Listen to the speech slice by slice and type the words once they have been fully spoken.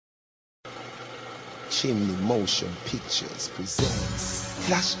Chimney Motion Pictures presents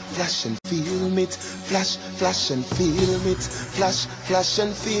Flash, flash and film it. Flash, flash and film it. Flash, flash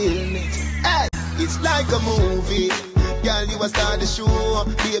and film it. Hey, it's like a movie. Girl, you a star the show.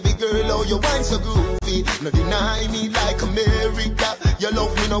 Baby girl, oh, you wine so groovy. No deny me like America. Your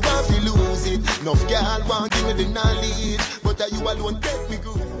love me no want to lose it. No girl want give me the knowledge, but you alone take me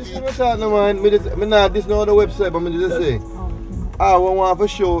groovy. I'm talking, man. Me not this no other website, but me just say. I want for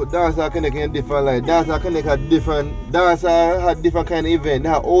sure DancehallConnect in different light. DancehallConnect had different kind of event. They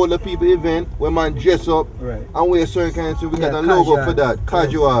have older people event where man dress up and wear certain kind of stuff. We got a logo for that.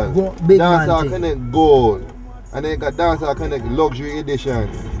 Casual. DancehallConnect Gold. And then got DancehallConnect Luxury Edition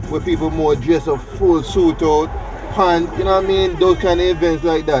where people more dress up full suit out, pants, you know what I mean? Those kind of events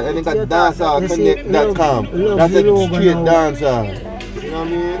like that. And then got DancehallConnect.com. That's a straight dancer. You know what I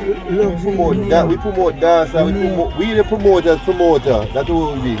mean? We promote dancer, we the promoter. That's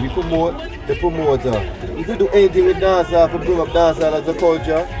what we be. We promote the promoter. If you do anything with dancer, to bring up dancer as a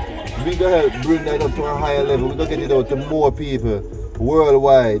culture, we gonna help bring that up to a higher level. We gonna get it out to more people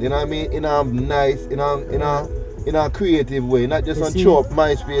worldwide. You know what I mean? In a nice, in a creative way, not just on Chop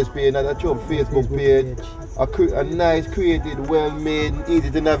MySpace page, not a Chop Facebook page. A nice, creative, well-made, easy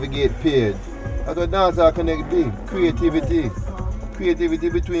to navigate page. That's what DancehallConnect be. Creativity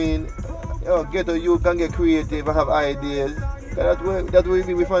between, ghetto youth can get creative and have ideas. That's where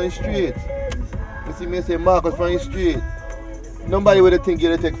we find the street. You see me say Marcus from the street. Nobody would think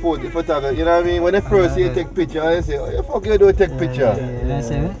you'd take photography, you know what I mean? When they first see you take picture, they say, oh, you fuck you do take picture.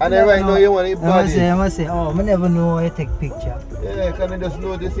 And then right now you want to body. I say, oh, I never know how you take picture. Yeah, can I just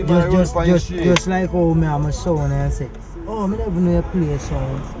know this in my room from the street? Just like how I'm a son and I say, oh, I never know you play a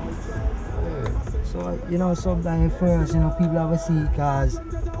song. So, you know, sometimes first, you know, people have a see because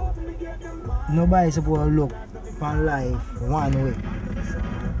nobody's supposed to look upon life one way.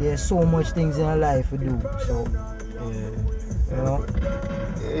 There's so much things in our life to do, so, you know,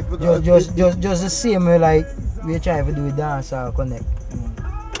 just the same way like we try to do with DancehallConnect.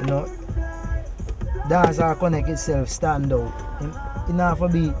 You know, DancehallConnect itself stand out. It not for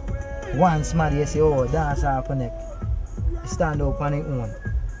be one smart you say, oh, DancehallConnect. It stand out on its own.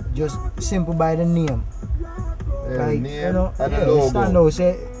 Just simple by the name. Like, name, you know, and the logo. Stand out,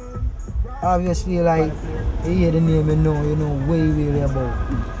 say, obviously, like, you hear the name, you know way about.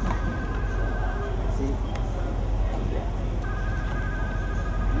 See?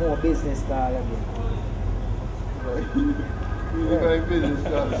 More business card again. Business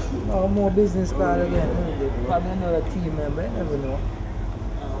card? No, more business card again. Probably another team member, you never know.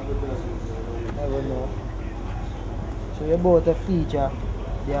 Never know. So you're about to feature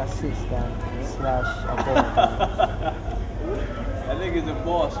the assistant / accountant. I think it's the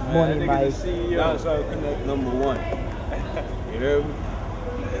boss, man. Money I think it's the CEO. DancehallConnect #1. You hear me?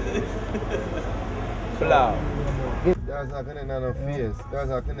 Flow. DancehallConnect not no face.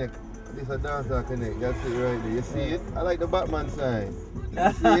 DancehallConnect. This is a DancehallConnect. That's it right there. You see it? I like the Batman sign.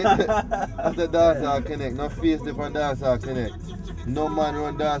 You see it? That's the DancehallConnect. No face different DancehallConnect. No man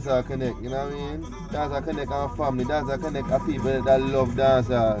run DancehallConnect, you know what I mean? DancehallConnect and family. DancehallConnect are people that love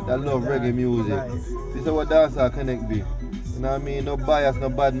dancehall, that love reggae music. This is what DancehallConnect be. You know what I mean? No bias, no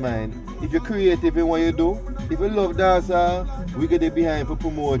bad mind. If you're creative in what you do, if you love dancehall, we get it behind to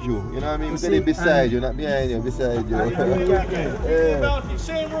promote you. You know what I mean? We get it beside you, not behind you, beside you.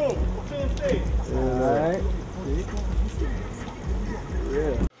 Same room, same stage. Alright.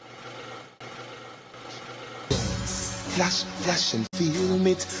 Yeah. Flash, flash and film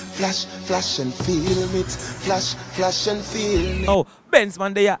it. Flash, flash and film it. Flash, flash and film it. Oh, Benz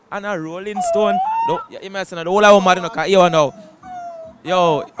man there and a Rolling Stone. No, you might say the whole of them can hear now.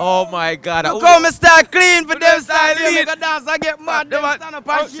 Yo, oh my God. You come and start clean for them style. They make a dance and get mad. They stand up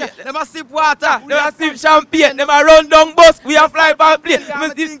and shit. They sip water. They sip champagne. They run down bus. We are fly by plane. They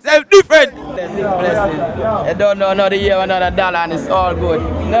must different. Blessing. You don't know another year, another dollar, and it's all good.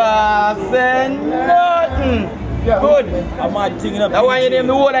 Nothing, nothing. Good. I'm not thinking up. That's why you name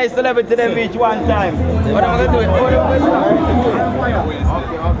the whole I celebrity them each one time. What am I going to do?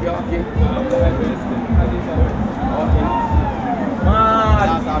 Okay.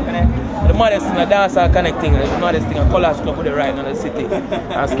 The maddest thing, the DancehallConnect thing, the maddest thing, a Colors Club with the right in the city.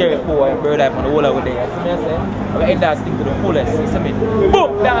 And Skerrit, Bwoy, and Bird Life and the whole over there. You see me I say? I'm end that thing to the fullest. You see me?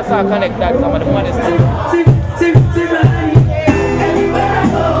 Boom! DancehallConnect, that's some of the maddest thing. Everywhere I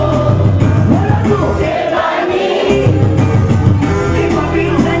go, what I do, they like me. Keep my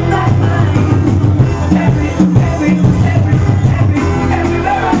feet and like mine.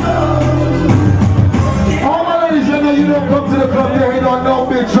 Everywhere I go. All my ladies, you know you don't come to the club there, you don't know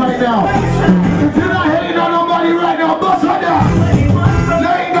bitch right now. If you're not hating on nobody right now, bust right now. Let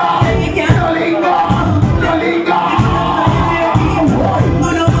it go.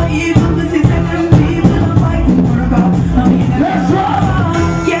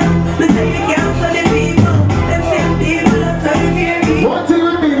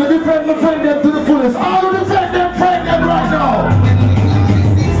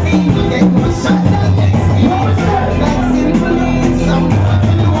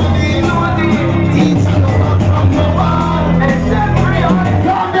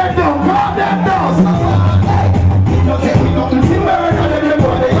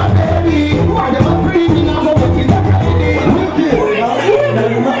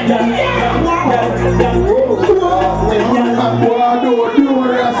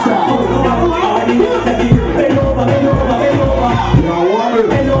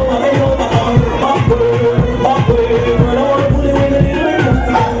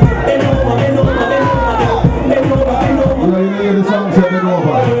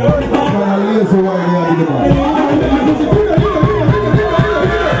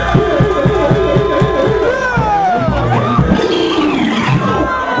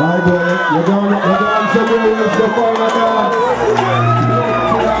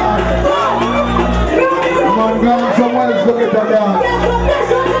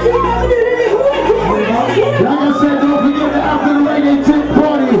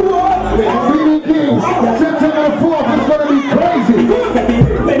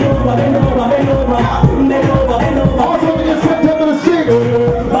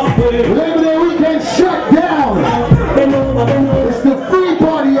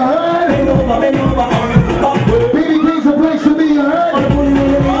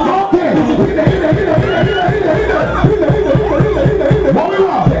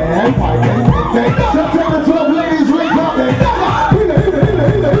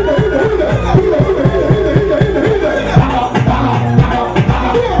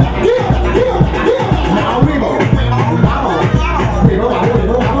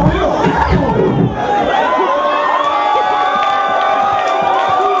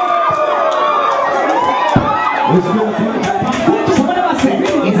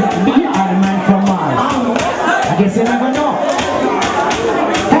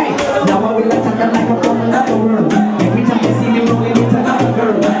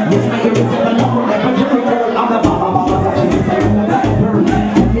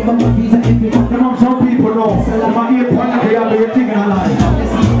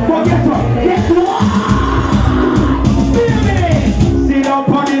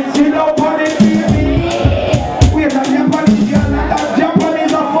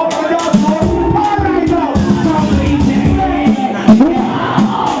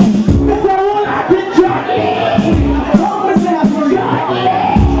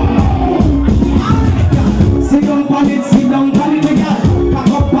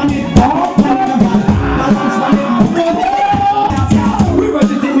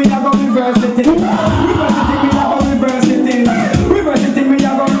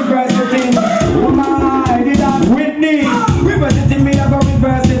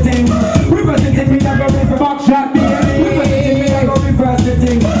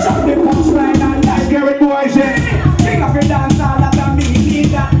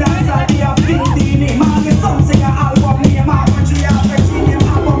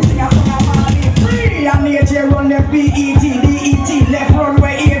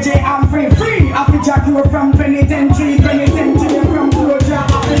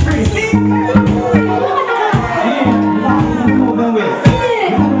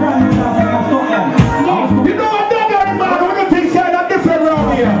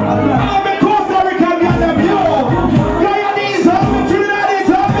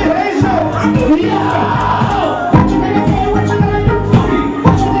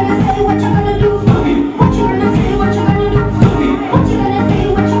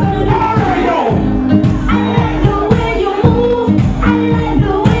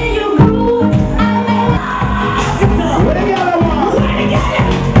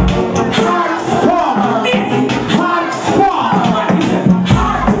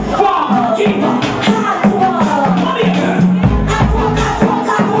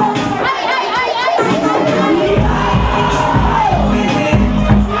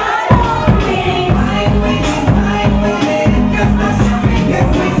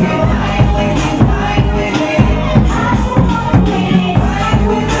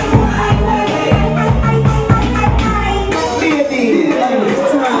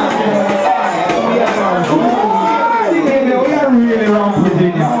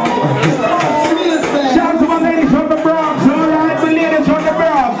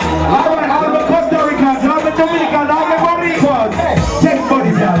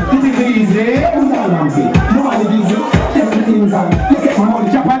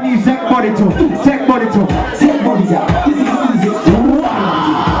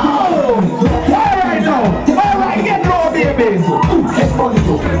 Alright, get low, baby. Take body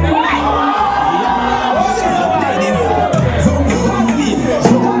to.